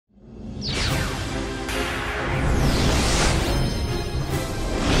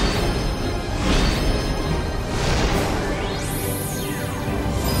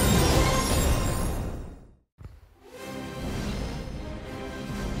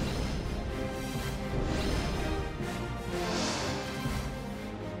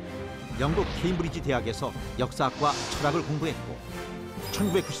영국 케임브리지 대학에서 역사학과 철학을 공부했고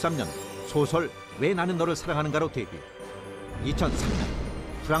 1993년 소설 왜 나는 너를 사랑하는가로 데뷔. 2003년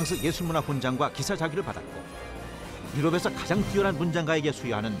프랑스 예술문화훈장과 기사자기를 받았고 유럽에서 가장 뛰어난 문장가에게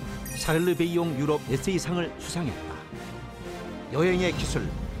수여하는 샤를르베이용 유럽 에세이상을 수상했다. 여행의 기술,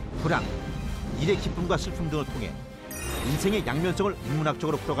 불황, 일의 기쁨과 슬픔 등을 통해 인생의 양면성을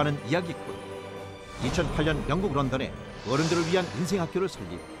인문학적으로 풀어가는 이야기꾼. 2008년 영국 런던에 어른들을 위한 인생학교를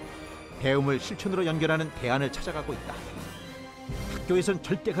설립. 배움을 실천으로 연결하는 대안을 찾아가고 있다. 학교에선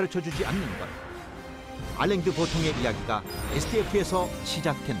절대 가르쳐주지 않는 것. 알랭 드 보통의 이야기가 SDF에서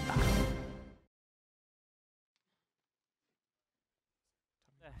시작된다.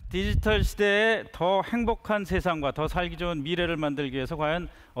 디지털 시대에 더 행복한 세상과 더 살기 좋은 미래를 만들기 위해서 과연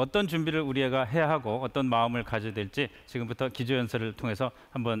어떤 준비를 우리가 해야 하고 어떤 마음을 가져야 될지 지금부터 기조연설을 통해서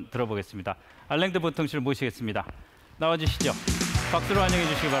한번 들어보겠습니다. 알랭 드 보통 씨를 모시겠습니다. 나와주시죠. 박수로 환영해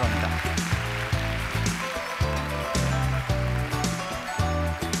주시기 바랍니다.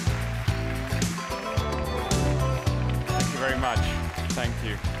 Thank you very much. Thank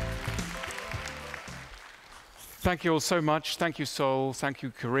you. Thank you all so much. Thank you, Seoul. Thank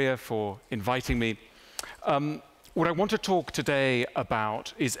you, Korea, for inviting me. What I want to talk today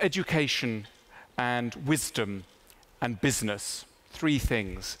about is education and wisdom and business. Three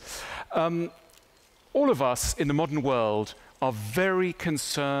things. All of us in the modern world are very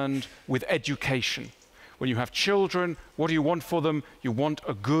concerned with education. When you have children, what do you want for them? You want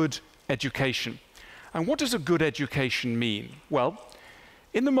a good education. And what does a good education mean? Well,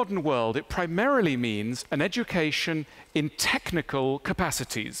 in the modern world, it primarily means an education in technical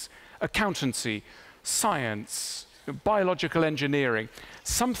capacities, accountancy, science, biological engineering,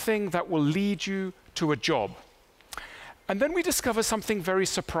 something that will lead you to a job. And then we discover something very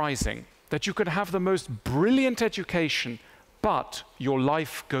surprising, that you can have the most brilliant education, but your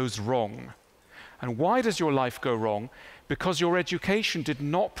life goes wrong. And why does your life go wrong? Because your education did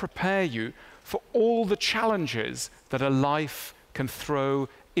not prepare you for all the challenges that a life can throw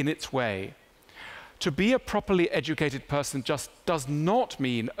in its way. To be a properly educated person just does not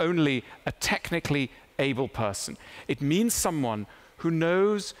mean only a technically able person. It means someone who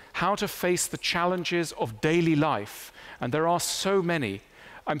knows how to face the challenges of daily life, and there are so many.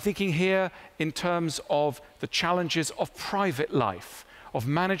 I'm thinking here in terms of the challenges of private life, of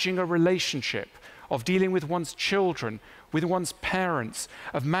managing a relationship, of dealing with one's children, with one's parents,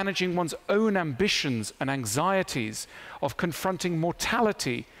 of managing one's own ambitions and anxieties, of confronting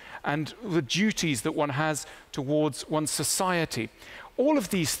mortality and the duties that one has towards one's society. All of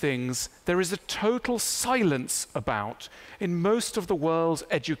these things, there is a total silence about in most of the world's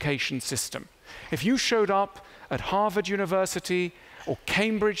education system. If you showed up at Harvard University or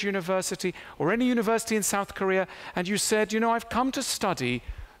Cambridge University or any university in South Korea and you said, you know, I've come to study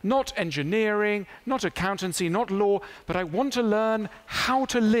not engineering, not accountancy, not law, but I want to learn how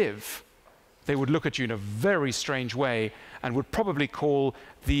to live, they would look at you in a very strange way and would probably call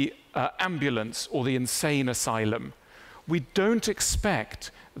the ambulance or the insane asylum. We don't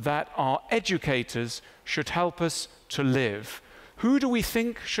expect that our educators should help us to live. Who do we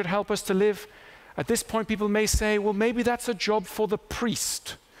think should help us to live? At this point, people may say, well, maybe that's a job for the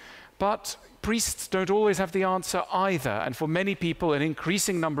priest. But priests don't always have the answer either. And for many people, an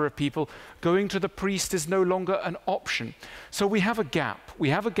increasing number of people, going to the priest is no longer an option. So we have a gap. We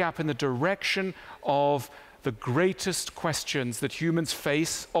have a gap in the direction of the greatest questions that humans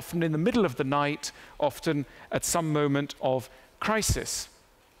face, often in the middle of the night, often at some moment of crisis.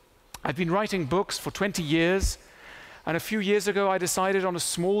 I've been writing books for 20 years, and a few years ago I decided on a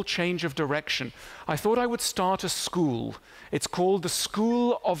small change of direction. I thought I would start a school. It's called the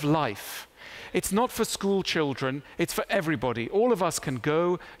School of Life. It's not for school children, it's for everybody. All of us can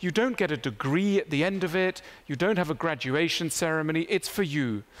go. You don't get a degree at the end of it. You don't have a graduation ceremony. It's for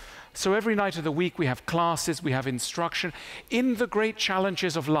you. So every night of the week we have classes, we have instruction. In the great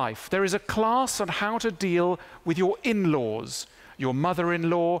challenges of life, there is a class on how to deal with your in-laws, your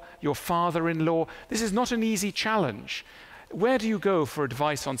mother-in-law, your father-in-law. This is not an easy challenge. Where do you go for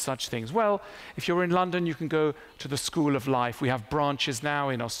advice on such things? Well, if you're in London, you can go to the School of Life. We have branches now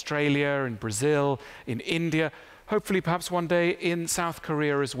in Australia, in Brazil, in India, hopefully perhaps one day in South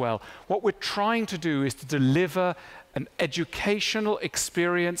Korea as well. What we're trying to do is to deliver an educational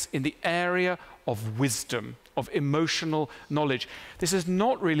experience in the area of wisdom, of emotional knowledge. This has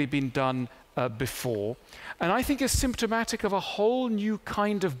not really been done before, and I think is symptomatic of a whole new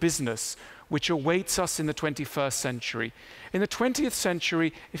kind of business which awaits us in the 21st century. In the 20th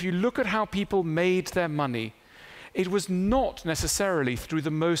century, if you look at how people made their money, it was not necessarily through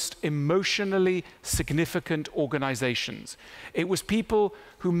the most emotionally significant organizations. It was people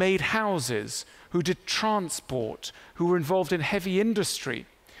who made houses, who did transport, who were involved in heavy industry.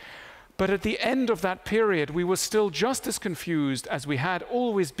 But at the end of that period, we were still just as confused as we had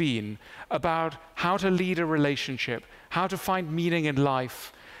always been about how to lead a relationship, how to find meaning in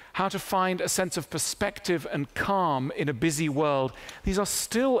life, how to find a sense of perspective and calm in a busy world. These are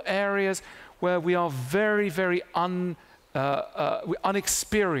still areas where we are very, very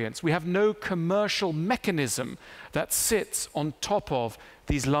unexperienced. We have no commercial mechanism that sits on top of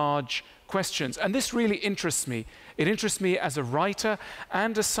these large questions. And this really interests me. It interests me as a writer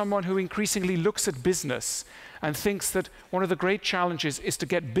and as someone who increasingly looks at business and thinks that one of the great challenges is to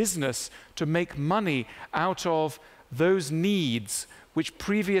get business to make money out of those needs which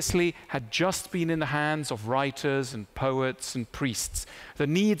previously had just been in the hands of writers and poets and priests, the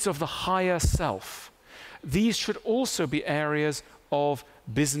needs of the higher self. These should also be areas of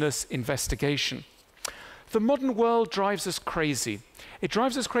business investigation. The modern world drives us crazy. It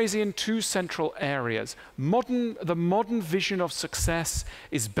drives us crazy in two central areas. The modern vision of success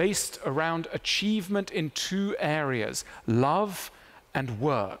is based around achievement in two areas, love and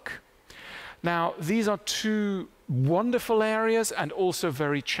work. Now, these are two wonderful areas and also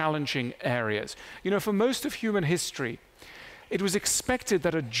very challenging areas. You know, for most of human history, it was expected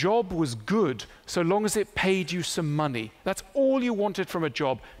that a job was good so long as it paid you some money. That's all you wanted from a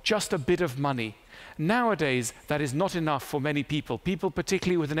job, just a bit of money. Nowadays, that is not enough for many people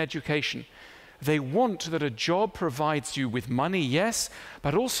particularly with an education. They want that a job provides you with money, yes,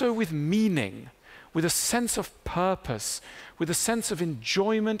 but also with meaning, with a sense of purpose, with a sense of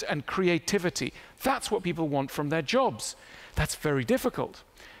enjoyment and creativity. That's what people want from their jobs. That's very difficult.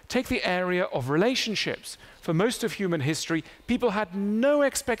 Take the area of relationships. For most of human history, people had no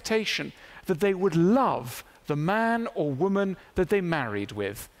expectation that they would love the man or woman that they married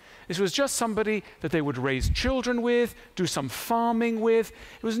with. This was just somebody that they would raise children with, do some farming with.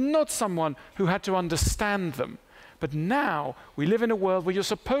 It was not someone who had to understand them. But now we live in a world where you're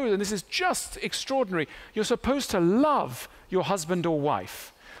supposed, and this is just extraordinary, you're supposed to love your husband or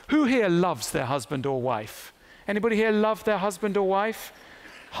wife. Who here loves their husband or wife? Anybody here love their husband or wife?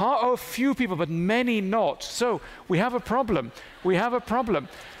 A few people, but many not. So we have a problem. We have a problem.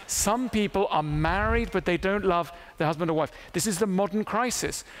 Some people are married, but they don't love their husband or wife. This is the modern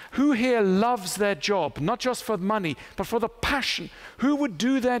crisis. Who here loves their job, not just for money, but for the passion? Who would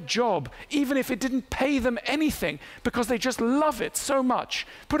do their job, even if it didn't pay them anything, because they just love it so much?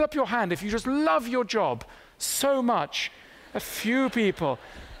 Put up your hand if you just love your job so much. A few people.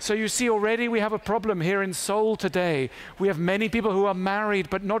 So you see already we have a problem here in Seoul today. We have many people who are married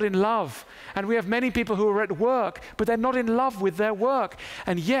but not in love. And we have many people who are at work but they're not in love with their work.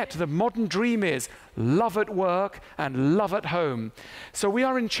 And yet the modern dream is love at work and love at home. So we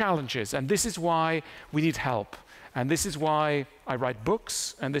are in challenges, and this is why we need help. And this is why I write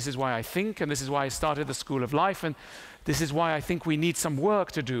books, and this is why I think, and this is why I started the School of Life, and this is why I think we need some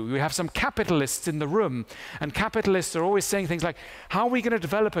work to do. We have some capitalists in the room, and capitalists are always saying things like, how are we going to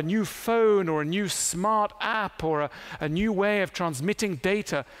develop a new phone or a new smart app or a new way of transmitting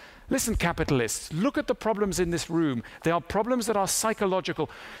data? Listen, capitalists, look at the problems in this room. They are problems that are psychological.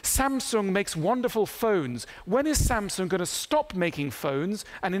 Samsung makes wonderful phones. When is Samsung going to stop making phones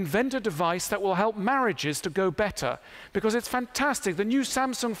and invent a device that will help marriages to go better? Because it's fantastic. The new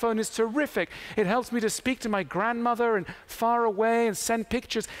Samsung phone is terrific. It helps me to speak to my grandmother and far away and send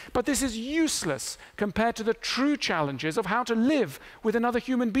pictures. But this is useless compared to the true challenges of how to live with another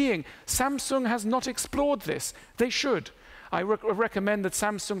human being. Samsung has not explored this. They should. I recommend that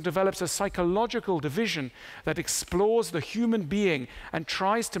Samsung develops a psychological division that explores the human being and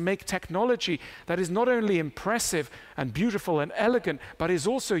tries to make technology that is not only impressive and beautiful and elegant, but is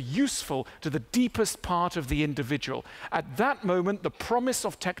also useful to the deepest part of the individual. At that moment, the promise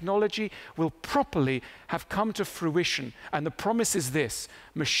of technology will properly have come to fruition. And the promise is this: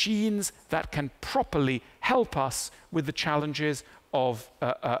 machines that can properly help us with the challenges of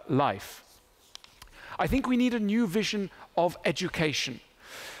life. I think we need a new vision of education.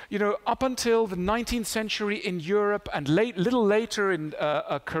 You know, up until the 19th century in Europe and little later in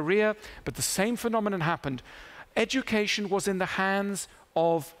Korea, but the same phenomenon happened. Education was in the hands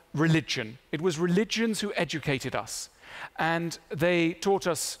of religion. It was religions who educated us. And they taught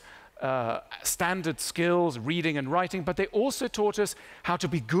us standard skills, reading and writing, but they also taught us how to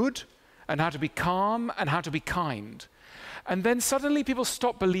be good and how to be calm and how to be kind. And then suddenly people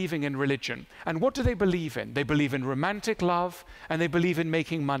stop believing in religion. And what do they believe in? They believe in romantic love, and they believe in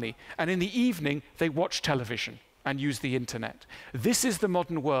making money. And in the evening, they watch television and use the internet. This is the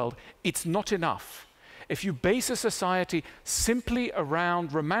modern world. It's not enough. If you base a society simply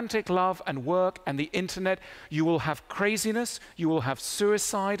around romantic love and work and the internet, you will have craziness, you will have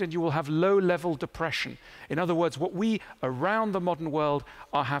suicide, and you will have low-level depression. In other words, what we around the modern world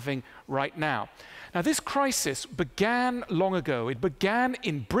are having right now. Now, this crisis began long ago. It began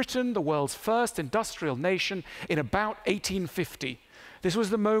in Britain, the world's first industrial nation, in about 1850. This was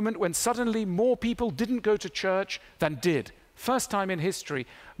the moment when suddenly more people didn't go to church than did. First time in history,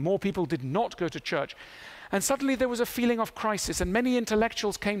 more people did not go to church. And suddenly there was a feeling of crisis, and many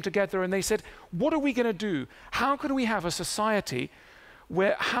intellectuals came together and they said, what are we going to do? How can we have a society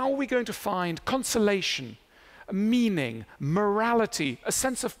where, how are we going to find consolation, meaning, morality, a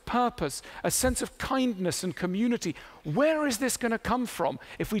sense of purpose, a sense of kindness and community? Where is this going to come from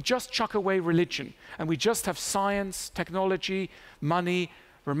if we just chuck away religion and we just have science, technology, money,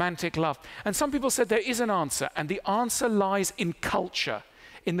 romantic love? And some people said there is an answer, and the answer lies in culture,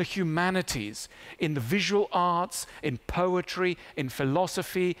 in the humanities, in the visual arts, in poetry, in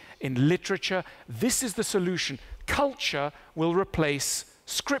philosophy, in literature. This is the solution. Culture will replace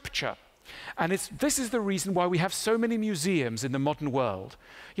scripture. And this is the reason why we have so many museums in the modern world.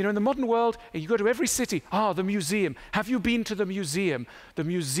 You know, in the modern world, you go to every city, the museum. Have you been to the museum? The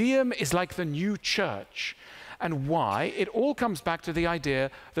museum is like the new church. And why? It all comes back to the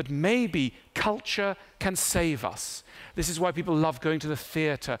idea that maybe culture can save us. This is why people love going to the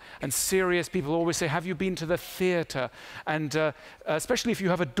theater. And serious people always say, have you been to the theater? And especially if you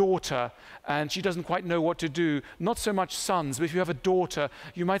have a daughter and she doesn't quite know what to do, not so much sons, but if you have a daughter,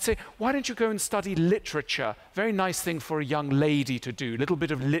 you might say, why don't you go and study literature? Very nice thing for a young lady to do, a little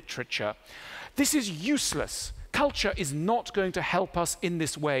bit of literature. This is useless. Culture is not going to help us in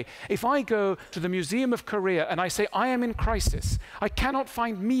this way. If I go to the Museum of Korea and I say, I am in crisis, I cannot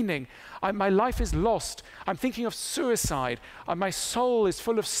find meaning, my life is lost, I'm thinking of suicide, my soul is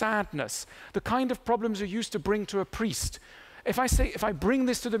full of sadness, the kind of problems you used to bring to a priest. If I bring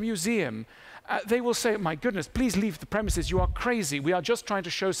this to the museum, they will say, my goodness, please leave the premises, you are crazy. We are just trying to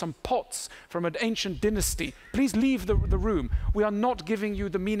show some pots from an ancient dynasty. Please leave the room. We are not giving you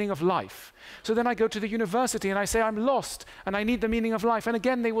the meaning of life. So then I go to the university and I say, I'm lost and I need the meaning of life. And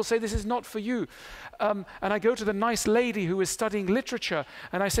again, they will say, this is not for you. And I go to the nice lady who is studying literature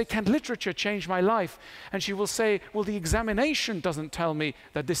and I say, can literature change my life? And she will say, well, the examination doesn't tell me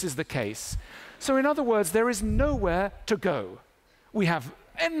that this is the case. So in other words, there is nowhere to go. We have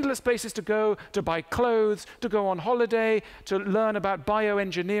endless places to go, to buy clothes, to go on holiday, to learn about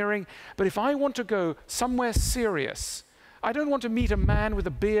bioengineering. But if I want to go somewhere serious, I don't want to meet a man with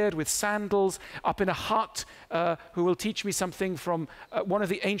a beard, with sandals, up in a hut, who will teach me something from one of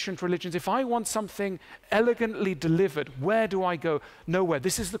the ancient religions. If I want something elegantly delivered, where do I go? Nowhere.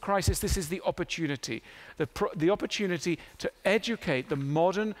 This is the crisis. This is the opportunity. The opportunity to educate the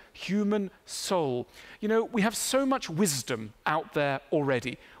modern human soul. You know, we have so much wisdom out there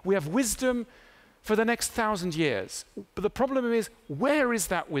already. We have wisdom for the next 1,000 years. But the problem is, where is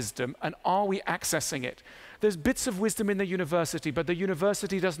that wisdom and are we accessing it? There's bits of wisdom in the university, but the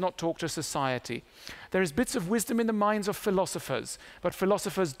university does not talk to society. There is bits of wisdom in the minds of philosophers, but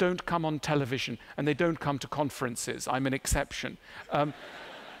philosophers don't come on television and they don't come to conferences. I'm an exception.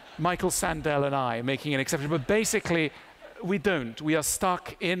 Michael Sandel and I are making an exception, but basically we don't. We are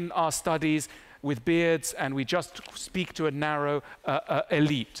stuck in our studies with beards and we just speak to a narrow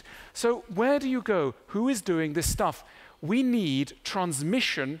elite. So where do you go? Who is doing this stuff? We need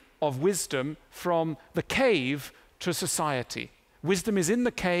transmission of wisdom from the cave to society. Wisdom is in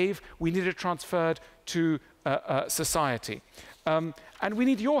the cave, we need it transferred to society. And we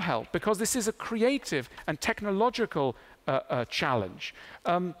need your help because this is a creative and technological challenge.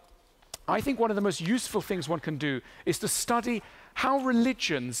 I think one of the most useful things one can do is to study how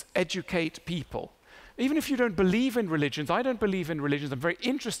religions educate people. Even if you don't believe in religions, I don't believe in religions, I'm very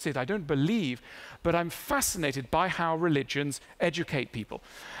interested, I don't believe, but I'm fascinated by how religions educate people.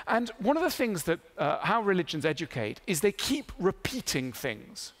 And one of the things that how religions educate is they keep repeating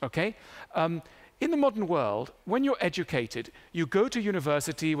things, okay? In the modern world, when you're educated, you go to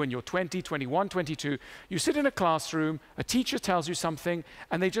university when you're 20, 21, 22, you sit in a classroom, a teacher tells you something,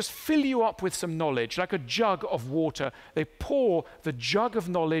 and they just fill you up with some knowledge, like a jug of water. They pour the jug of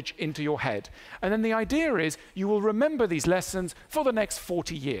knowledge into your head. And then the idea is you will remember these lessons for the next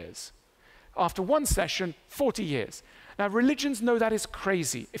 40 years. After one session, 40 years. Now, religions know that is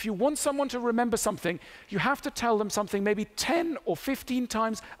crazy. If you want someone to remember something, you have to tell them something maybe 10 or 15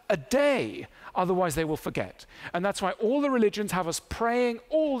 times a day, otherwise they will forget. And that's why all the religions have us praying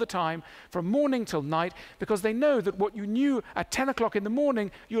all the time, from morning till night, because they know that what you knew at 10 o'clock in the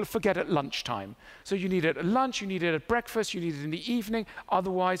morning, you'll forget at lunchtime. So you need it at lunch, you need it at breakfast, you need it in the evening,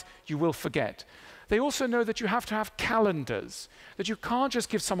 otherwise you will forget. They also know that you have to have calendars, that you can't just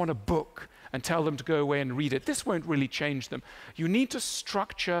give someone a book and tell them to go away and read it. This won't really change them. You need to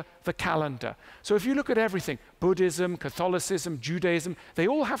structure the calendar. So if you look at everything, Buddhism, Catholicism, Judaism, they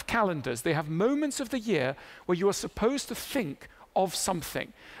all have calendars. They have moments of the year where you are supposed to think of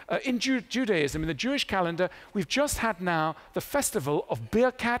something. In Judaism, in the Jewish calendar, we've just had now the festival of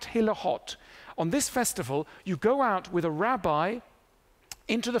Birkat Hilahot. On this festival, you go out with a rabbi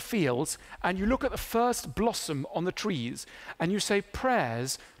into the fields and you look at the first blossom on the trees and you say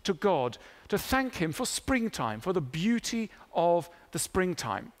prayers to God to thank him for springtime, for the beauty of the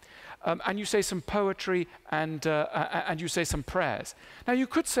springtime. And you say some poetry and you say some prayers. Now you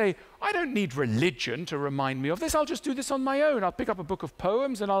could say, I don't need religion to remind me of this. I'll just do this on my own. I'll pick up a book of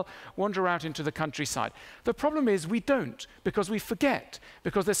poems and I'll wander out into the countryside. The problem is we don't, because we forget,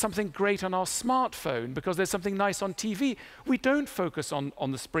 because there's something great on our smartphone, because there's something nice on TV. We don't focus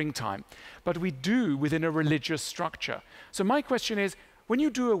on the springtime, but we do within a religious structure. So my question is, when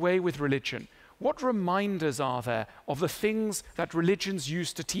you do away with religion, what reminders are there of the things that religions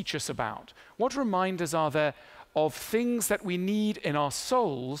used to teach us about? What reminders are there of things that we need in our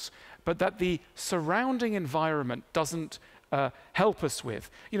souls, but that the surrounding environment doesn't help us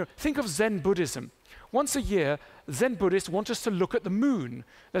with? You know, think of Zen Buddhism. Once a year, Zen Buddhists want us to look at the moon.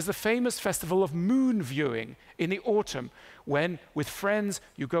 There's the famous festival of moon viewing in the autumn, when, with friends,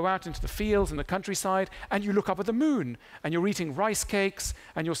 you go out into the fields and the countryside and you look up at the moon and you're eating rice cakes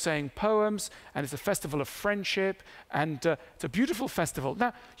and you're saying poems, and it's a festival of friendship, and it's a beautiful festival.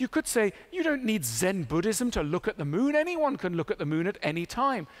 Now, you could say, you don't need Zen Buddhism to look at the moon. Anyone can look at the moon at any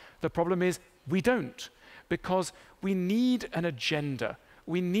time. The problem is, we don't, because we need an agenda.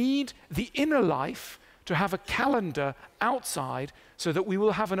 We need the inner life to have a calendar outside so that we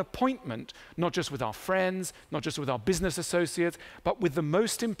will have an appointment, not just with our friends, not just with our business associates, but with the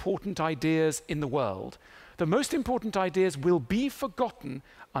most important ideas in the world. The most important ideas will be forgotten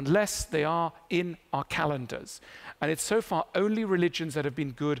unless they are in our calendars. And it's so far only religions that have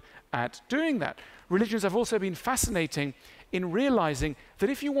been good at doing that. Religions have also been fascinating in realizing that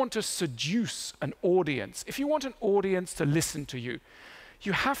if you want to seduce an audience, if you want an audience to listen to you,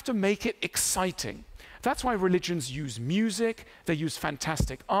 you have to make it exciting. That's why religions use music, they use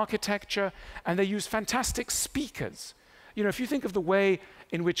fantastic architecture, and they use fantastic speakers. You know, if you think of the way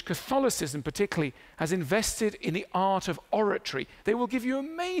in which Catholicism particularly has invested in the art of oratory, they will give you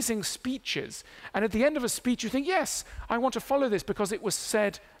amazing speeches. And at the end of a speech, you think, yes, I want to follow this because it was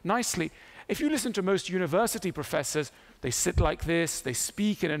said nicely. If you listen to most university professors, they sit like this, they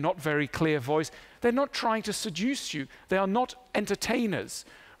speak in a not very clear voice. They're not trying to seduce you. They are not entertainers.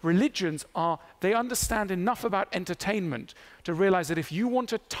 Religions are, they understand enough about entertainment to realize that if you want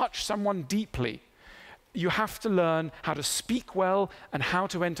to touch someone deeply, you have to learn how to speak well and how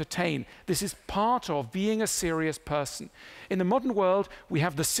to entertain. This is part of being a serious person. In the modern world, we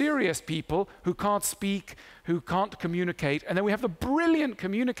have the serious people who can't speak, who can't communicate, and then we have the brilliant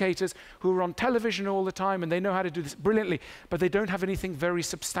communicators who are on television all the time and they know how to do this brilliantly, but they don't have anything very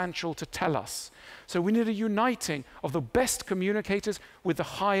substantial to tell us. So we need a uniting of the best communicators with the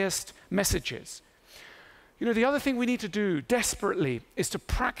highest messages. You know, the other thing we need to do desperately is to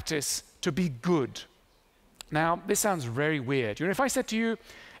practice to be good. Now, this sounds very weird. You know, if I said to you,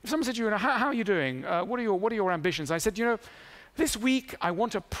 if someone said to you, how are you doing? What are your ambitions? I said, you know, this week I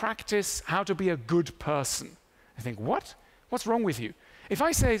want to practice how to be a good person. I think, what? What's wrong with you? If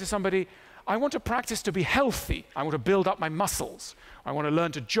I say to somebody, I want to practice to be healthy, I want to build up my muscles, I want to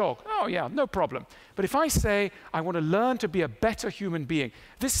learn to jog, oh yeah, no problem. But if I say, I want to learn to be a better human being,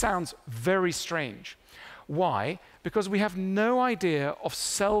 this sounds very strange. Why? Because we have no idea of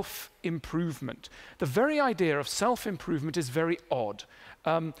self-improvement. The very idea of self-improvement is very odd.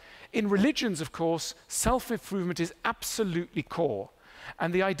 In religions, of course, self-improvement is absolutely core.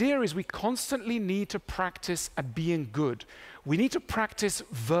 And the idea is we constantly need to practice at being good. We need to practice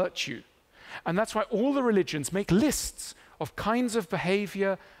virtue. And that's why all the religions make lists of kinds of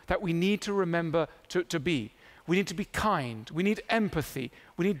behavior that we need to remember to be. We need to be kind, we need empathy,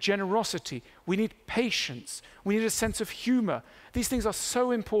 we need generosity, we need patience, we need a sense of humor. These things are so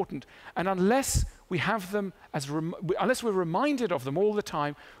important, and unless we have them unless we're reminded of them all the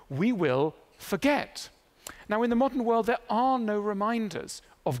time, we will forget. Now, in the modern world, there are no reminders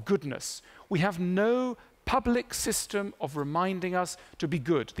of goodness. We have no public system of reminding us to be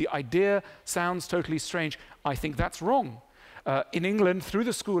good. The idea sounds totally strange. I think that's wrong. In England, through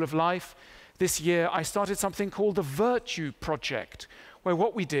the School of Life, this year, I started something called the Virtue Project, where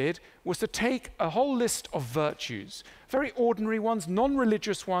what we did was to take a whole list of virtues, very ordinary ones,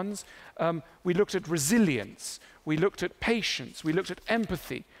 non-religious ones. We looked at resilience, we looked at patience, we looked at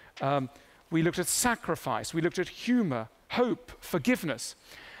empathy, we looked at sacrifice, we looked at humor, hope, forgiveness.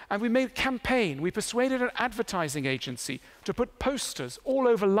 And we made a campaign. We persuaded an advertising agency to put posters all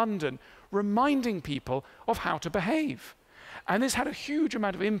over London reminding people of how to behave. And this had a huge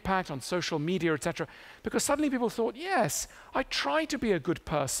amount of impact on social media, etc., because suddenly people thought, yes, I try to be a good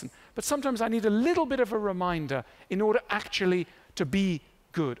person, but sometimes I need a little bit of a reminder in order actually to be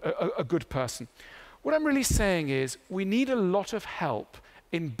good, a good person. What I'm really saying is we need a lot of help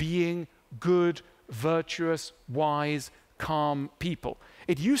in being good, virtuous, wise, calm people.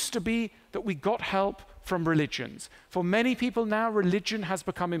 It used to be that we got help from religions. For many people now, religion has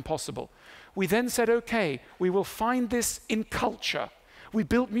become impossible. We then said, okay, we will find this in culture. We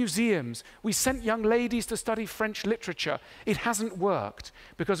built museums. We sent young ladies to study French literature. It hasn't worked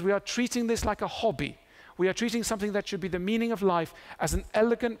because we are treating this like a hobby. We are treating something that should be the meaning of life as an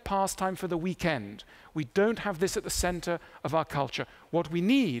elegant pastime for the weekend. We don't have this at the center of our culture. What we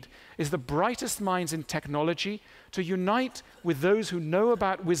need is the brightest minds in technology to unite with those who know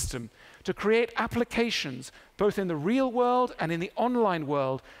about wisdom, to create applications both in the real world and in the online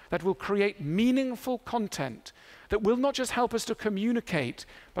world that will create meaningful content that will not just help us to communicate,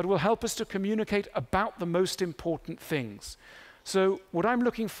 but will help us to communicate about the most important things. So what I'm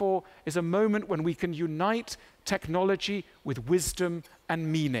looking for is a moment when we can unite technology with wisdom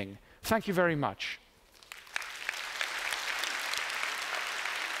and meaning. Thank you very much.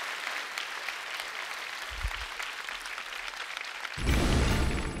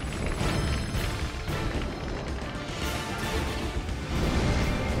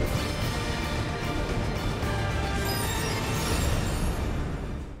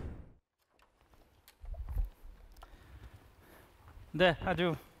 네,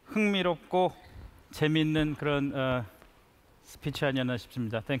 아주 흥미롭고 재미있는 그런 스피치 아니었나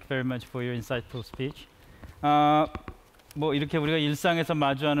싶습니다. Thank you very much for your insightful speech. 뭐 이렇게 우리가 일상에서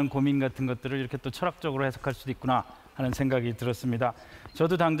마주하는 고민 같은 것들을 이렇게 또 철학적으로 해석할 수도 있구나 하는 생각이 들었습니다.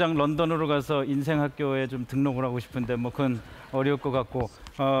 저도 당장 런던으로 가서 인생학교에 좀 등록을 하고 싶은데 뭐 그건 어려울 것 같고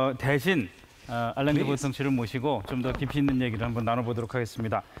대신 알랭 드 보통 씨를 모시고 좀 더 깊이 있는 얘기를 한번 나눠보도록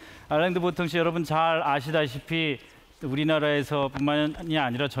하겠습니다. 알랭 드 보통 씨 여러분 잘 아시다시피 우리나라에서뿐만이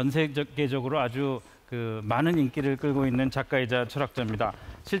아니라 전 세계적으로 아주 많은 인기를 끌고 있는 작가이자 철학자입니다.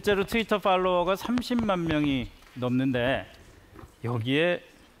 실제로 트위터 팔로워가 30만 명이 넘는데 여기에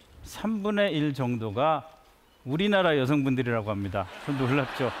 3분의 1 정도가 우리나라 여성분들이라고 합니다. 좀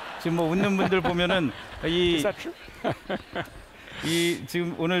놀랍죠? 지금 뭐 웃는 분들 보면은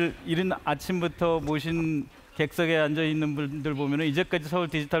지금 오늘 이른 아침부터 모신 객석에 앉아 있는 분들 보면은 이제까지 서울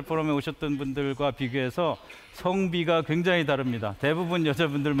디지털 포럼에 오셨던 분들과 비교해서 성비가 굉장히 다릅니다. 대부분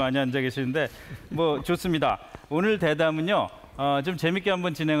여자분들 많이 앉아 계시는데 뭐 좋습니다. 오늘 대담은요 좀 재밌게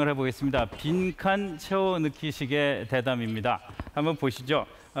한번 진행을 해보겠습니다. 빈칸 채워 넣기식의 대담입니다. 한번 보시죠.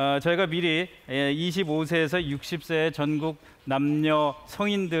 저희가 미리 25세에서 60세의 전국 남녀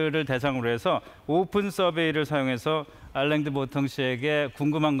성인들을 대상으로 해서 오픈 서베이를 사용해서 알랭 드 보통 씨에게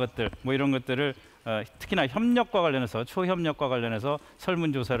궁금한 것들 뭐 이런 것들을 특히나 협력과 관련해서 초협력과 관련해서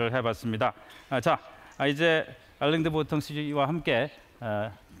설문조사를 해봤습니다. 자, 이제 알랭 드 보통 씨와 함께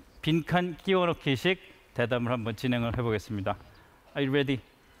빈칸 끼워넣기식 대담을 한번 진행을 해보겠습니다. Are you ready?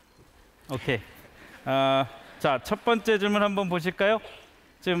 오케이. 자, 첫 번째 질문 한번 보실까요?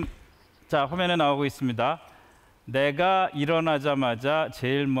 지금 자 화면에 나오고 있습니다. 내가 일어나자마자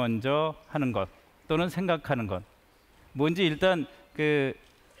제일 먼저 하는 것 또는 생각하는 것 뭔지 일단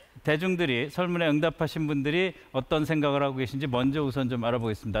대중들이 설문에 응답하신 분들이 어떤 생각을 하고 계신지 먼저 우선 좀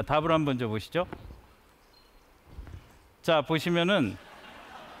알아보겠습니다. 답을 한번 줘보시죠. 자 보시면은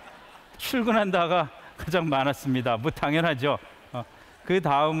출근한다가 가장 많았습니다. 뭐 당연하죠. 그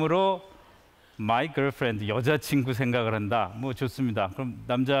다음으로 my girlfriend 여자친구 생각을 한다. 뭐 좋습니다. 그럼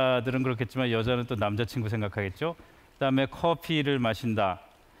남자들은 그렇겠지만 여자는 또 남자친구 생각하겠죠. 그다음에 커피를 마신다.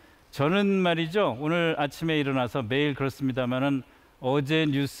 저는 말이죠. 오늘 아침에 일어나서 매일 그렇습니다만은 어제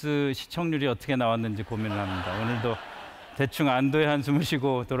뉴스 시청률이 어떻게 나왔는지 고민을 합니다. 오늘도 대충 안도의 한숨을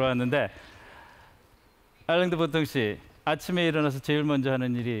쉬고 돌아왔는데 알랭 드 보통 씨 아침에 일어나서 제일 먼저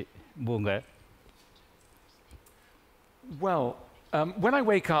하는 일이 뭔가요? Well, when I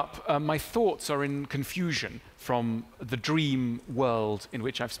wake up, my thoughts are in confusion from the dream world in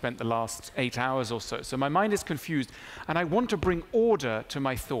which I've spent the last 8 hours or so. So my mind is confused, and I want to bring order to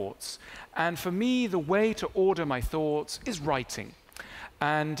my thoughts. And for me, the way to order my thoughts is writing.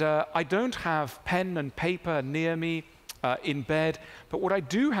 And I don't have pen and paper near me in bed, but what I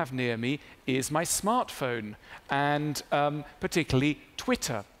do have near me is my smartphone, and particularly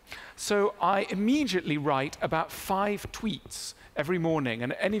Twitter. So I immediately write about 5 tweets every morning,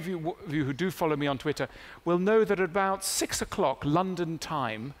 and any of you who do follow me on Twitter will know that at about 6 o'clock London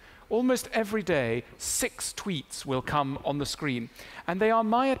time, almost every day, 6 tweets will come on the screen. And they are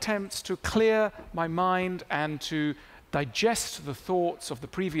my attempts to clear my mind and to digest the thoughts of the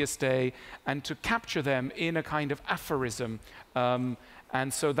previous day and to capture them in a kind of aphorism.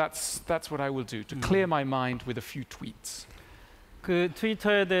 And so that's what I will do, to clear my mind with a few tweets. 그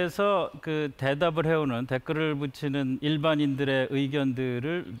트위터에 대해서 그 대답을 해오는 댓글을 붙이는 일반인들의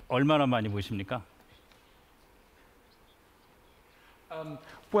의견들을 얼마나 많이 보십니까?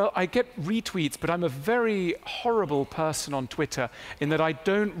 Well, I get retweets, but I'm a very horrible person on Twitter in that I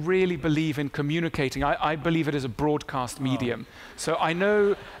don't really believe in communicating. I believe it as a broadcast medium. So I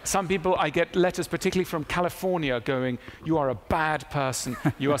know some people, I get letters, particularly from California, going, you are a bad person.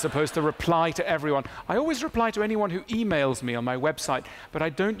 You are supposed to reply to everyone. I always reply to anyone who emails me on my website, but I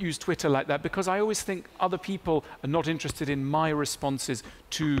don't use Twitter like that because I always think other people are not interested in my responses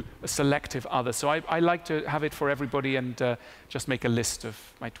to a selective other. So I like to have it for everybody and just make a list of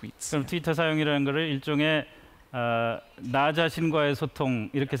my tweets. 그럼 트위터 사용이라는 것을 일종의 나 자신과의 소통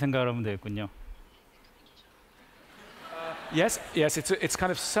이렇게 생각을 하면 되겠군요. Yes, it's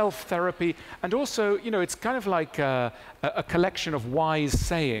kind of self-therapy, and also, you know, it's kind of like a collection of wise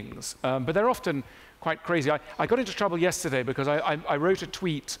sayings, but they're often quite crazy. I got into trouble yesterday because I wrote a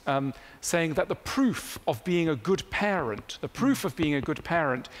tweet saying that the proof of being a good parent,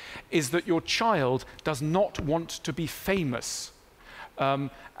 is that your child does not want to be famous.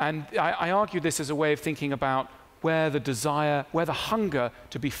 And I argue this as a way of thinking about where the desire, where the hunger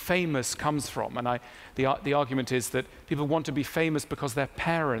to be famous comes from. And the argument is that people want to be famous because their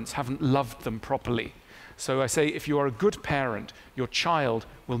parents haven't loved them properly. So I say, if you are a good parent, your child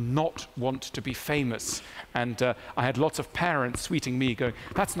will not want to be famous. And I had lots of parents tweeting me going,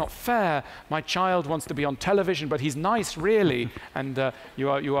 that's not fair. My child wants to be on television, but he's nice, really. And you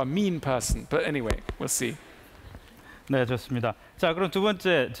are a mean person. But anyway, we'll see. 네, 좋습니다. 자, 그럼 두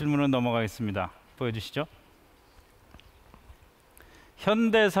번째 질문으로 넘어가겠습니다. 보여주시죠.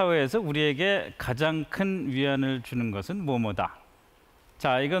 현대 사회에서 우리에게 가장 큰 위안을 주는 것은 뭐뭐다.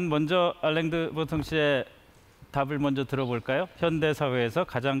 자, 이건 먼저 알랭 드 보통 씨의 답을 먼저 들어볼까요? 현대 사회에서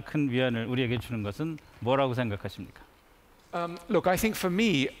가장 큰 위안을 우리에게 주는 것은 뭐라고 생각하십니까? Look, I think for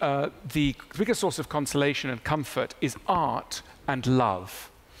me, the biggest source of consolation and comfort is art and love.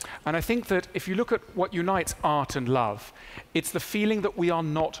 And I think that if you look at what unites art and love, it's the feeling that we are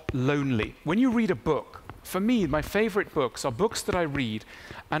not lonely. When you read a book, for me, my favorite books are books that I read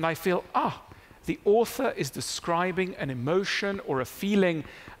and I feel, the author is describing an emotion or a feeling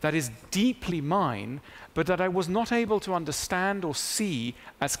that is deeply mine, but that I was not able to understand or see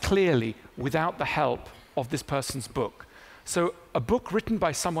as clearly without the help of this person's book. So a book written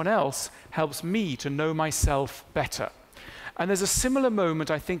by someone else helps me to know myself better. And there's a similar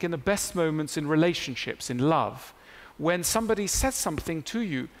moment, I think, in the best moments in relationships, in love, when somebody says something to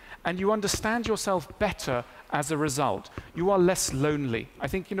you and you understand yourself better as a result. You are less lonely. I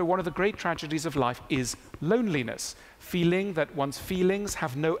think, you know, one of the great tragedies of life is loneliness, feeling that one's feelings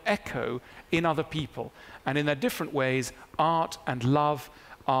have no echo in other people. And in their different ways, art and love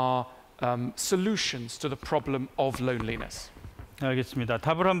are solutions to the problem of loneliness. 알겠습니다.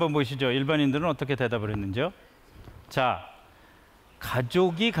 답을 한번 보시죠. 일반인들은 어떻게 대답을 했는지요? 자,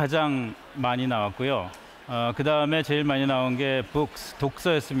 가족이 가장 많이 나왔고요. 그 다음에 제일 많이 나온 게 books,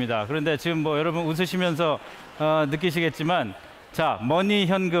 독서였습니다. 그런데 지금 뭐 여러분 웃으시면서 느끼시겠지만, 자, 머니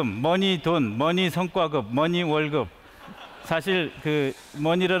현금, 머니 돈, 머니 성과급, 머니 월급. 사실 그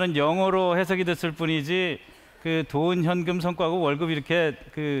머니라는 영어로 해석이 됐을 뿐이지 그 돈, 현금, 성과급, 월급 이렇게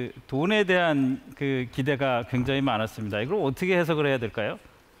그 돈에 대한 그 기대가 굉장히 많았습니다. 이걸 어떻게 해석을 해야 될까요?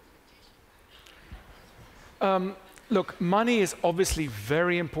 Look, money is obviously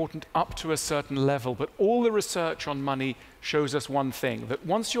very important up to a certain level, but all the research on money shows us one thing, that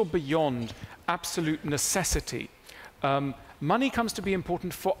once you're beyond absolute necessity, money comes to be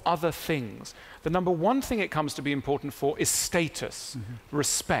important for other things. The number one thing it comes to be important for is status,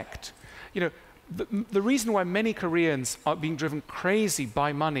 respect. You know, the reason why many Koreans are being driven crazy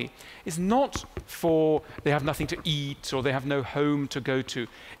by money is not for they have nothing to eat or they have no home to go to.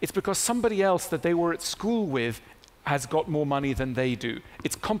 It's because somebody else that they were at school with has got more money than they do.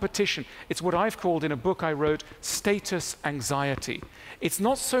 It's competition. It's what I've called in a book I wrote, status anxiety. It's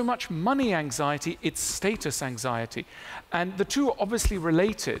not so much money anxiety, it's status anxiety. And the two are obviously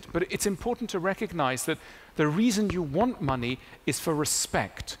related, but it's important to recognize that the reason you want money is for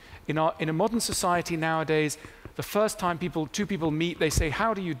respect. In a modern society nowadays, the first time two people meet, they say,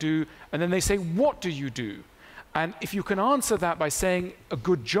 how do you do? And then they say, what do you do? And if you can answer that by saying a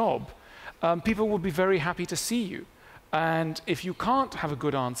good job, people will be very happy to see you. And if you can't have a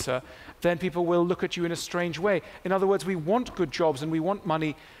good answer, then people will look at you in a strange way. In other words, we want good jobs and we want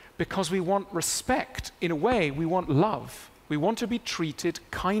money because we want respect. In a way, we want love. We want to be treated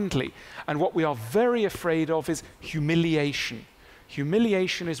kindly. And what we are very afraid of is humiliation.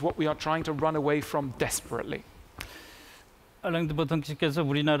 Humiliation is what we are trying to run away from desperately. 알랭 드 보통 씨께서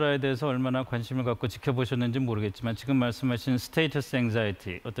우리나라에 대해서 얼마나 관심을 갖고 지켜보셨는지 모르겠지만 지금 말씀하신 스테이터스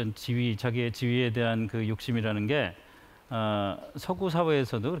앵자이티, 어떤 지위, 자기의 지위에 대한 그 욕심이라는 게 서구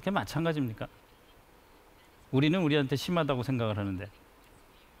사회에서도 그렇게 마찬가지입니까? 우리는 우리한테 심하다고 생각을 하는데.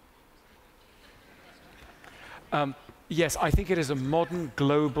 Yes, I think it is a modern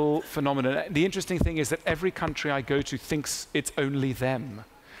global phenomenon. The interesting thing is that every country I go to thinks it's only them.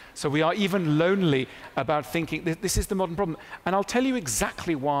 So we are even lonely about thinking this is the modern problem. And I'll tell you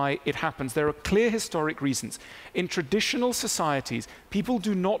exactly why it happens. There are clear historic reasons. In traditional societies, people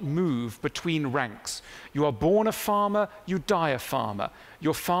do not move between ranks. You are born a farmer, you die a farmer.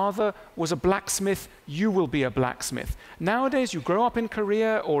 Your father was a blacksmith, you will be a blacksmith. Nowadays, you grow up in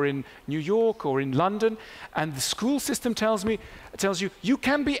Korea or in New York or in London, and the school system tells you, you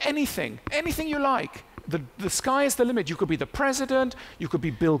can be anything, anything you like. The sky is the limit. You could be the president, you could be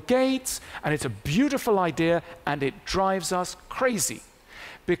Bill Gates, and it's a beautiful idea, and it drives us crazy.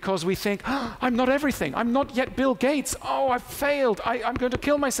 Because we think, oh, I'm not everything. I'm not yet Bill Gates. Oh, I've failed. I'm going to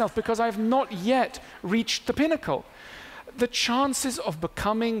kill myself because I've not yet reached the pinnacle. The chances of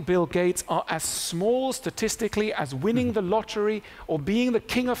becoming Bill Gates are as small statistically as winning the lottery or being the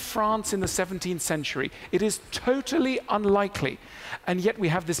king of France in the 17th century. It is totally unlikely. And yet we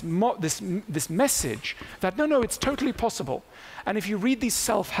have this message that, no, it's totally possible. And if you read these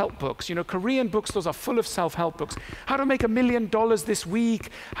self-help books, you know, Korean bookstores are full of self-help books. How to make $1 million this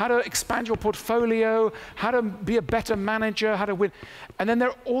week, how to expand your portfolio, how to be a better manager, how to win. And then there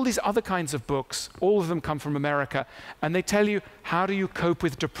are all these other kinds of books. All of them come from America. And they tell you, how do you cope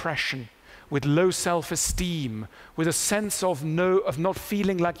with depression, with low self-esteem, with a sense of not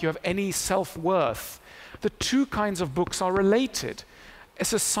feeling like you have any self-worth. The two kinds of books are related. A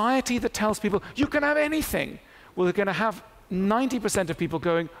society that tells people, you can have anything, well, they're going to have 90% of people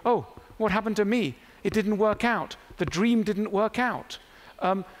going, oh, what happened to me? It didn't work out. The dream didn't work out.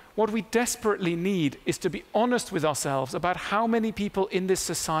 What we desperately need is to be honest with ourselves about how many people in this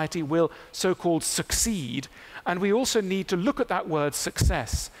society will so-called succeed. And we also need to look at that word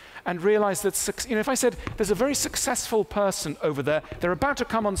success and realize that, if I said, there's a very successful person over there, they're about to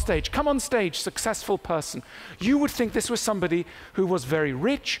come on stage, successful person, you would think this was somebody who was very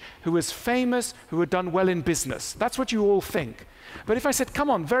rich, who was famous, who had done well in business. That's what you all think. But if I said, come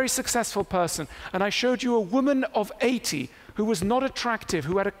on, very successful person, and I showed you a woman of 80 who was not attractive,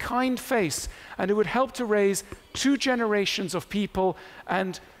 who had a kind face, and who would help to raise 2 generations of people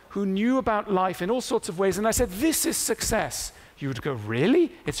and who knew about life in all sorts of ways, and I said, this is success. You would go,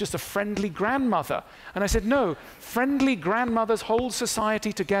 really? It's just a friendly grandmother. And I said, no, friendly grandmothers hold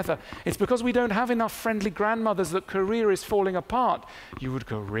society together. It's because we don't have enough friendly grandmothers that Korea is falling apart. You would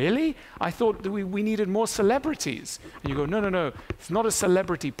go, really? I thought that we needed more celebrities. And you go, no, it's not a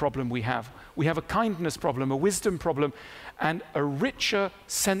celebrity problem we have. We have a kindness problem, a wisdom problem, and a richer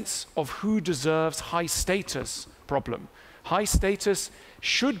sense of who deserves high status problem. High status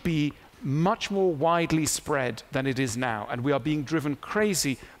should be much more widely spread than it is now, and we are being driven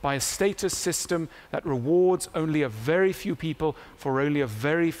crazy by a status system that rewards only a very few people for only a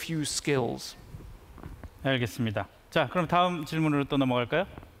very few skills. 알겠습니다. 자, 그럼 다음 질문으로 또 넘어갈까요?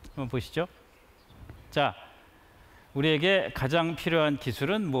 한번 보시죠. 자, 우리에게 가장 필요한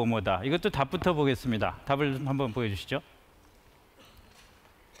기술은 뭐뭐다. 이것도 답부터 보겠습니다. 답을 한번 보여주시죠.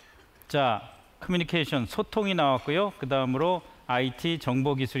 자, 커뮤니케이션, 소통이 나왔고요. 그 다음으로 IT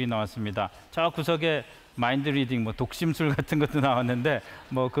정보 기술이 나왔습니다. 저 구석에 마인드 리딩, 뭐 독심술 같은 것도 나왔는데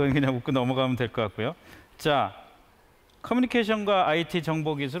뭐 그건 그냥 웃고 넘어가면 될 것 같고요. 자, 커뮤니케이션과 IT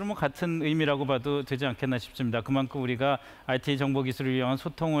정보 기술은 뭐 같은 의미라고 봐도 되지 않겠나 싶습니다. 그만큼 우리가 IT 정보 기술을 이용한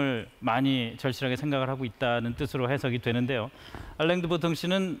소통을 많이 절실하게 생각을 하고 있다는 뜻으로 해석이 되는데요. 알랭 드 보통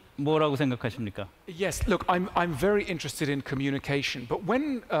씨는 뭐라고 생각하십니까? Yes, look, I'm very interested in communication, but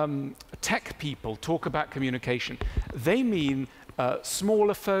when tech people talk about communication, they mean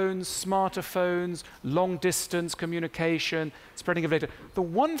smaller phones, smarter phones, long-distance communication, spreading of data. The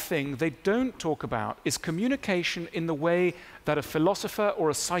one thing they don't talk about is communication in the way that a philosopher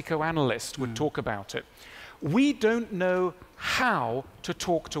or a psychoanalyst would talk about it. We don't know how to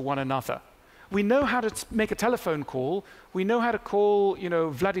talk to one another. We know how to make a telephone call. We know how to call, you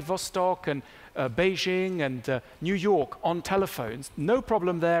know, Vladivostok and Beijing and New York on telephones. No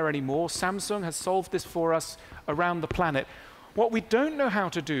problem there anymore. Samsung has solved this for us around the planet. What we don't know how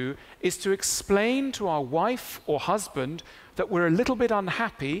to do is to explain to our wife or husband that we're a little bit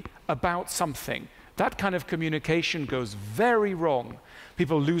unhappy about something. That kind of communication goes very wrong.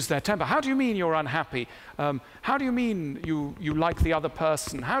 People lose their temper. How do you mean you're unhappy? How do you mean you like the other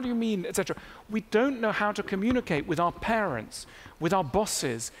person? How do you mean, etc.? We don't know how to communicate with our parents, with our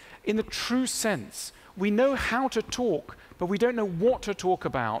bosses, in the true sense. We know how to talk, but we don't know what to talk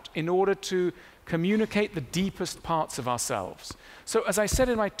about in order to communicate the deepest parts of ourselves. So as I said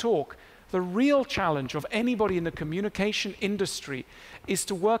in my talk, the real challenge of anybody in the communication industry is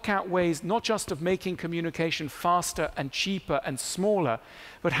to work out ways not just of making communication faster and cheaper and smaller,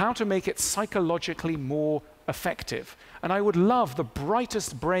 but how to make it psychologically more effective. And I would love the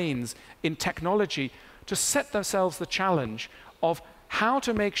brightest brains in technology to set themselves the challenge of how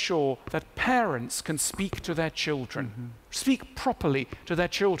to make sure that parents can speak to their children, speak properly to their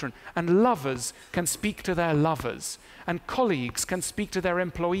children, and lovers can speak to their lovers, and colleagues can speak to their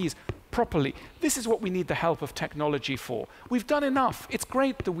employees properly. This is what we need the help of technology for. We've done enough. It's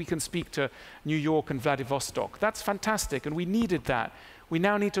great that we can speak to New York and Vladivostok. That's fantastic, and we needed that. We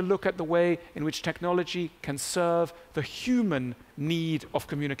now need to look at the way in which technology can serve the human need of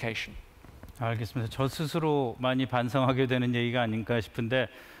communication. 알겠습니다. 저 스스로 많이 반성하게 되는 얘기가 아닌가 싶은데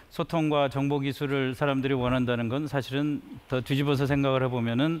소통과 정보 기술을 사람들이 원한다는 건 사실은 더 뒤집어서 생각을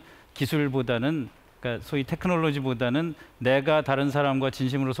해보면은 기술보다는 그러니까 소위 테크놀로지보다는 내가 다른 사람과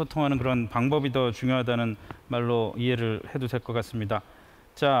진심으로 소통하는 그런 방법이 더 중요하다는 말로 이해를 해도 될 것 같습니다.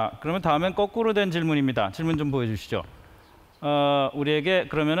 자, 그러면 다음엔 거꾸로 된 질문입니다. 질문 좀 보여주시죠. 우리에게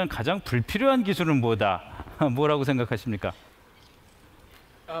그러면은 가장 불필요한 기술은 뭐다? 뭐라고 생각하십니까?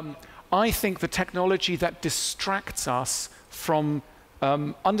 I think the technology that distracts us from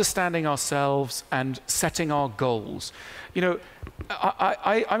understanding ourselves and setting our goals. You know,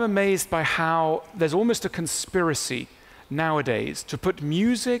 I'm amazed by how there's almost a conspiracy nowadays to put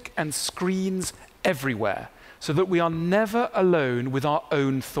music and screens everywhere so that we are never alone with our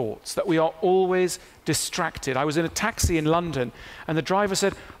own thoughts, that we are always distracted. I was in a taxi in London and the driver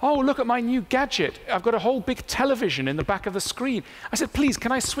said, "Oh, look at my new gadget. I've got a whole big television in the back of the screen." I said, "Please,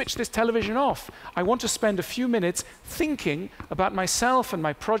 can I switch this television off? I want to spend a few minutes thinking about myself and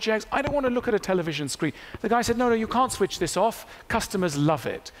my projects. I don't want to look at a television screen." The guy said, "No, you can't switch this off. Customers love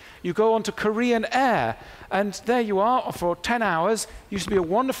it." You go on to Korean Air and there you are for 10 hours. It used to be a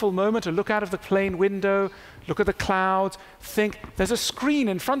wonderful moment to look out of the plane window, look at the clouds, think there's a screen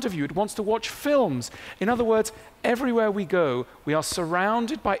in front of you. It wants to watch films. In other words, everywhere we go, we are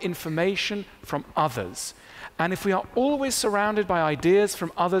surrounded by information from others. And if we are always surrounded by ideas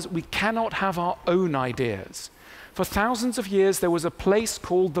from others, we cannot have our own ideas. For thousands of years, there was a place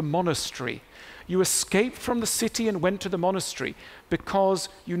called the monastery. You escaped from the city and went to the monastery because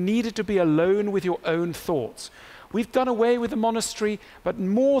you needed to be alone with your own thoughts. We've done away with the monastery, but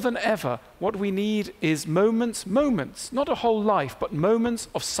more than ever, what we need is moments, not a whole life, but moments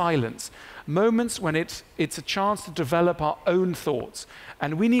of silence, moments when it's a chance to develop our own thoughts.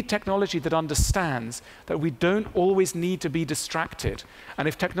 And we need technology that understands that we don't always need to be distracted. And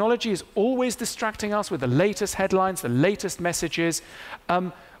if technology is always distracting us with the latest headlines, the latest messages,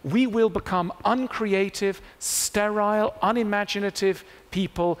 we will become uncreative, sterile, unimaginative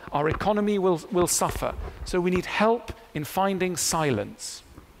people. Our economy will suffer. So we need help in finding silence.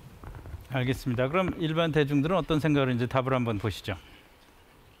 알겠습니다. 그럼 일반 대중들은 어떤 생각을 이제 답을 한번 보시죠.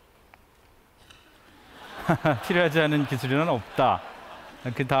 필요하지 않은 기술은 없다.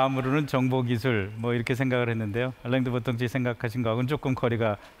 그 다음으로는 정보 기술 뭐 이렇게 생각을 했는데요. 알랭 드 보통 씨 생각하신 거하고는 조금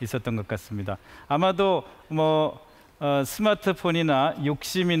거리가 있었던 것 같습니다. 아마도 뭐 스마트폰이나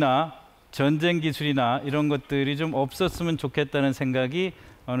욕심이나 전쟁 기술이나 이런 것들이 좀 없었으면 좋겠다는 생각이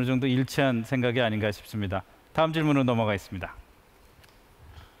어느 정도 일치한 생각이 아닌가 싶습니다. 다음 질문으로 넘어가겠습니다.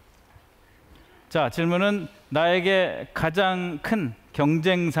 자, 질문은 나에게 가장 큰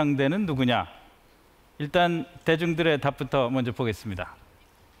경쟁 상대는 누구냐? 일단 대중들의 답부터 먼저 보겠습니다.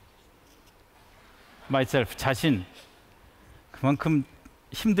 myself, 자신. 그만큼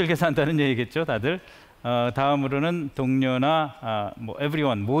힘들게 산다는 얘기겠죠, 다들. 다음으로는 동료나 뭐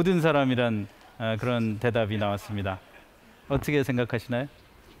everyone, 모든 사람이란 그런 대답이 나왔습니다. 어떻게 생각하시나요?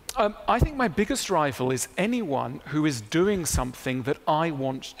 I think my biggest rival is anyone who is doing something that I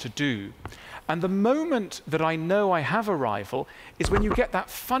want to do. And the moment that I know I have a rival is when you get that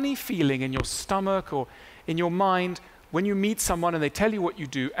funny feeling in your stomach or in your mind when you meet someone and they tell you what you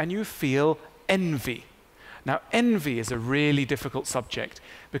do and you feel envy. Now, envy is a really difficult subject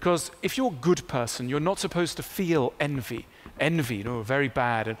because if you're a good person, you're not supposed to feel envy. Envy, you know, very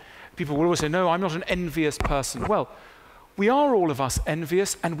bad. And people will always say, "No, I'm not an envious person." Well, we are all of us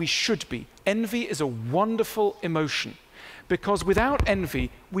envious, and we should be. Envy is a wonderful emotion because without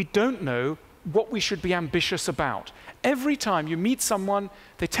envy, we don't know what we should be ambitious about. Every time you meet someone,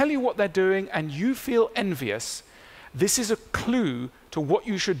 they tell you what they're doing, and you feel envious. This is a clue to what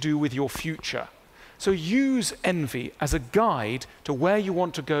you should do with your future. So use envy as a guide to where you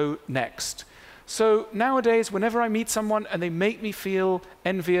want to go next. So nowadays, whenever I meet someone and they make me feel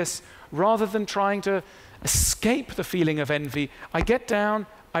envious, rather than trying to escape the feeling of envy, I get down,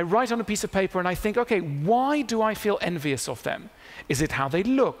 I write on a piece of paper and I think, okay, why do I feel envious of them? Is it how they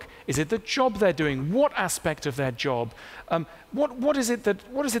look? Is it the job they're doing? What aspect of their job? What is it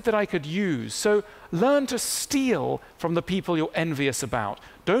that I could use? So learn to steal from the people you're envious about.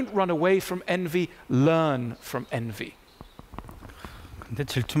 Don't run away from envy, learn from envy. 근데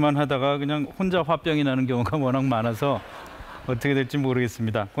질투만 하다가 그냥 혼자 화병이 나는 경우가 워낙 많아서 어떻게 될지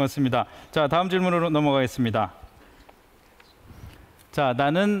모르겠습니다. 고맙습니다. 자, 다음 질문으로 넘어가겠습니다. 자,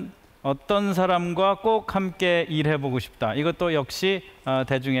 나는 어떤 사람과 꼭 함께 일해보고 싶다. 이것도 역시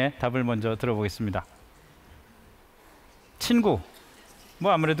대중의 답을 먼저 들어보겠습니다. 친구,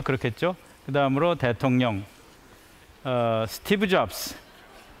 뭐 아무래도 그렇겠죠. 그 다음으로 대통령, 스티브 잡스,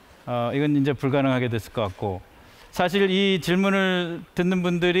 이건 이제 불가능하게 됐을 것 같고, 사실 이 질문을 듣는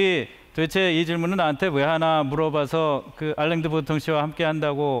분들이 도대체 이 질문은 나한테 왜 하나 물어봐서 그 알랭 드 보통 씨와 함께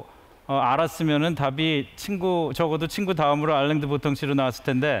한다고 알았으면은 답이 적어도 친구 다음으로 알랭 드 보통 씨로 나왔을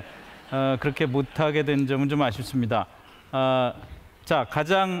텐데 그렇게 못하게 된 점은 좀 아쉽습니다. 자,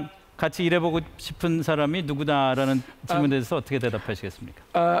 가장 같이 일해보고 싶은 사람이 누구다라는 질문에 대해서 어떻게 대답하시겠습니까?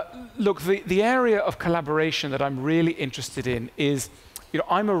 Look, the area of collaboration that I'm really interested in is,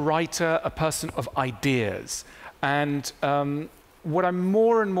 I'm a writer, a person of ideas, and what I'm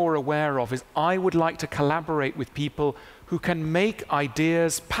more and more aware of is I would like to collaborate with people who can make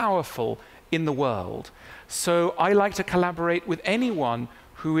ideas powerful in the world. So I like to collaborate with anyone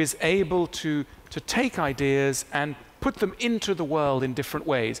who is able to take ideas and put them into the world in different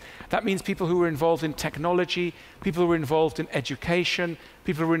ways. That means people who are involved in technology, people who are involved in education,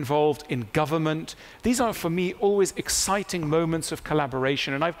 people who are involved in government. These are, for me, always exciting moments of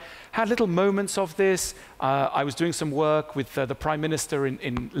collaboration. And I've had little moments of this. I was doing some work with the Prime Minister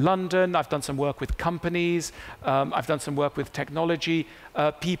in London. I've done some work with companies. I've done some work with technology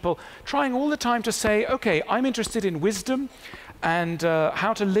people, trying all the time to say, okay, I'm interested in wisdom and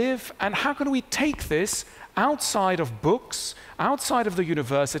how to live, and how can we take this outside of books, outside of the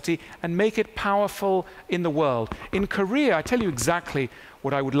university, and make it powerful in the world. In Korea, I tell you exactly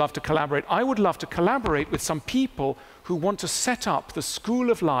what I would love to collaborate. I would love to collaborate with some people who want to set up the school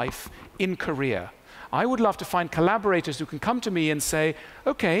of life in Korea. I would love to find collaborators who can come to me and say,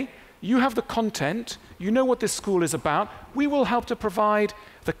 okay, you have the content, you know what this school is about, we will help to provide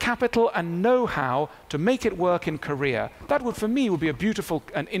the capital and know-how to make it work in Korea. That would, for me, would be a beautiful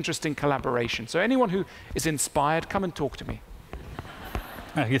and interesting collaboration. So anyone who is inspired, come and talk to me.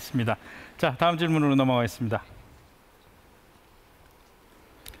 알겠습니다. 자, 다음 질문으로 넘어가겠습니다.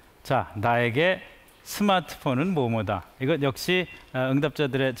 자, 나에게 스마트폰은 뭐뭐다. 이것 역시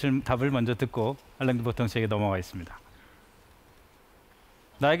응답자들의 답을 먼저 듣고 알랭 드 보통 씨에게 넘어가겠습니다.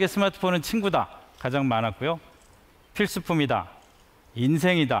 나에게 스마트폰은 친구다. 가장 많았고요. 필수품이다.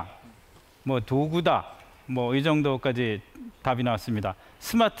 인생이다. 뭐 도구다. 뭐 이 정도까지 답이 나왔습니다.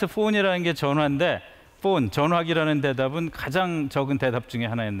 스마트폰이라는 게 전화인데 전화기라는 대답은 가장 적은 대답 중에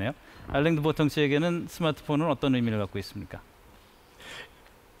하나였네요. 알랭 드 보통 씨에게는 스마트폰은 어떤 의미를 갖고 있습니까?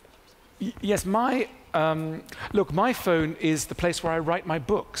 Yes, look, my phone is the place where I write my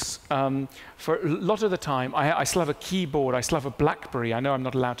books. For a lot of the time, I still have a keyboard, I still have a BlackBerry. I know I'm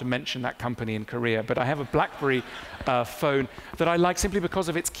not allowed to mention that company in Korea, but I have a BlackBerry phone that I like simply because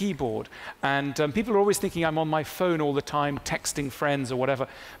of its keyboard. And people are always thinking I'm on my phone all the time, texting friends or whatever.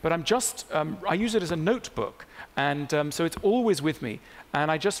 But I use it as a notebook. And so it's always with me. And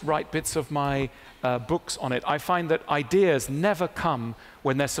I just write bits of my books on it. I find that ideas never come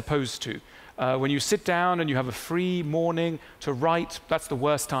when they're supposed to. When you sit down and you have a free morning to write, that's the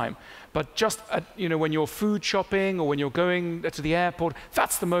worst time. But just when you're food shopping or when you're going to the airport,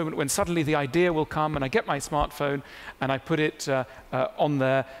 that's the moment when suddenly the idea will come, and I get my smartphone and I put it on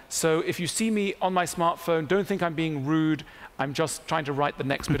there. So if you see me on my smartphone, don't think I'm being rude. I'm just trying to write the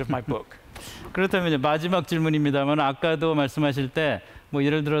next bit of my book. 그렇다면 마지막 질문입니다만 아까도 말씀하실 때 뭐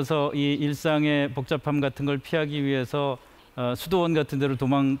예를 들어서 이 일상의 복잡함 같은 걸 피하기 위해서 수도원 같은 데로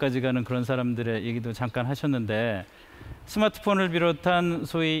도망까지 가는 그런 사람들의 얘기도 잠깐 하셨는데 스마트폰을 비롯한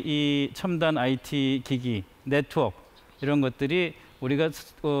소위 이 첨단 IT 기기, 네트워크 이런 것들이 우리가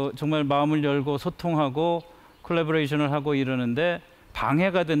정말 마음을 열고 소통하고 콜라보레이션을 하고 이러는데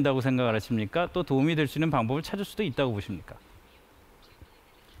방해가 된다고 생각을 하십니까? 또 도움이 될 수 있는 방법을 찾을 수도 있다고 보십니까?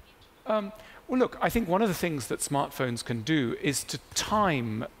 Well, look, I think one of the things that smartphones can do is to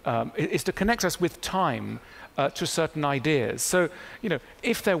connect us with time to certain ideas. So,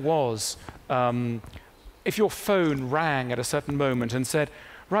 if there was if your phone rang at a certain moment and said,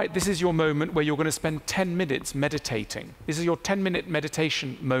 right, this is your moment where you're going to spend 10 minutes meditating. This is your 10-minute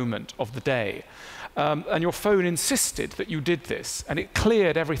meditation moment of the day. And your phone insisted that you did this, and it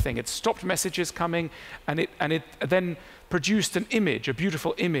cleared everything. It stopped messages coming, and it then produced an image, a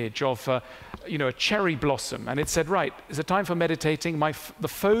beautiful image of a cherry blossom, and it said, right, is it time for meditating? The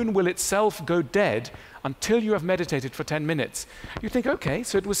phone will itself go dead until you have meditated for 10 minutes. You think, okay,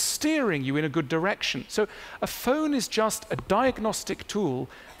 so it was steering you in a good direction. So a phone is just a diagnostic tool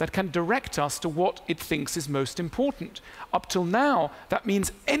that can direct us to what it thinks is most important. Up till now, that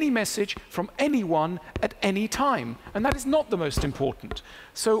means any message from anyone at any time, and that is not the most important.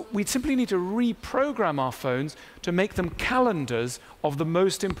 So we simply need to reprogram our phones to make them calendars of the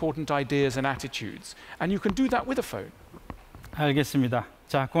most important ideas and attitudes. And you can do that with a phone. 알겠습니다.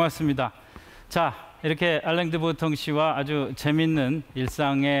 자, 고맙습니다. 자, 이렇게 알랭 드 보통 씨와 아주 재밌는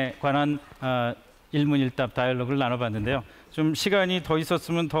일상에 관한 일문일답 다이얼로그를 나눠봤는데요. 좀 시간이 더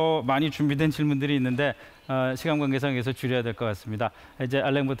있었으면 더 많이 준비된 질문들이 있는데 시간 관계상에서 줄여야 될 것 같습니다. 이제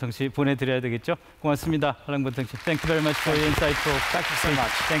알랭 보통 씨 보내드려야 되겠죠? 고맙습니다, 알랭 보통 씨. Thank you very much for your insightful. Thank you so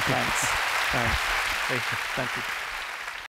much. Thank you. Thanks. Thank you.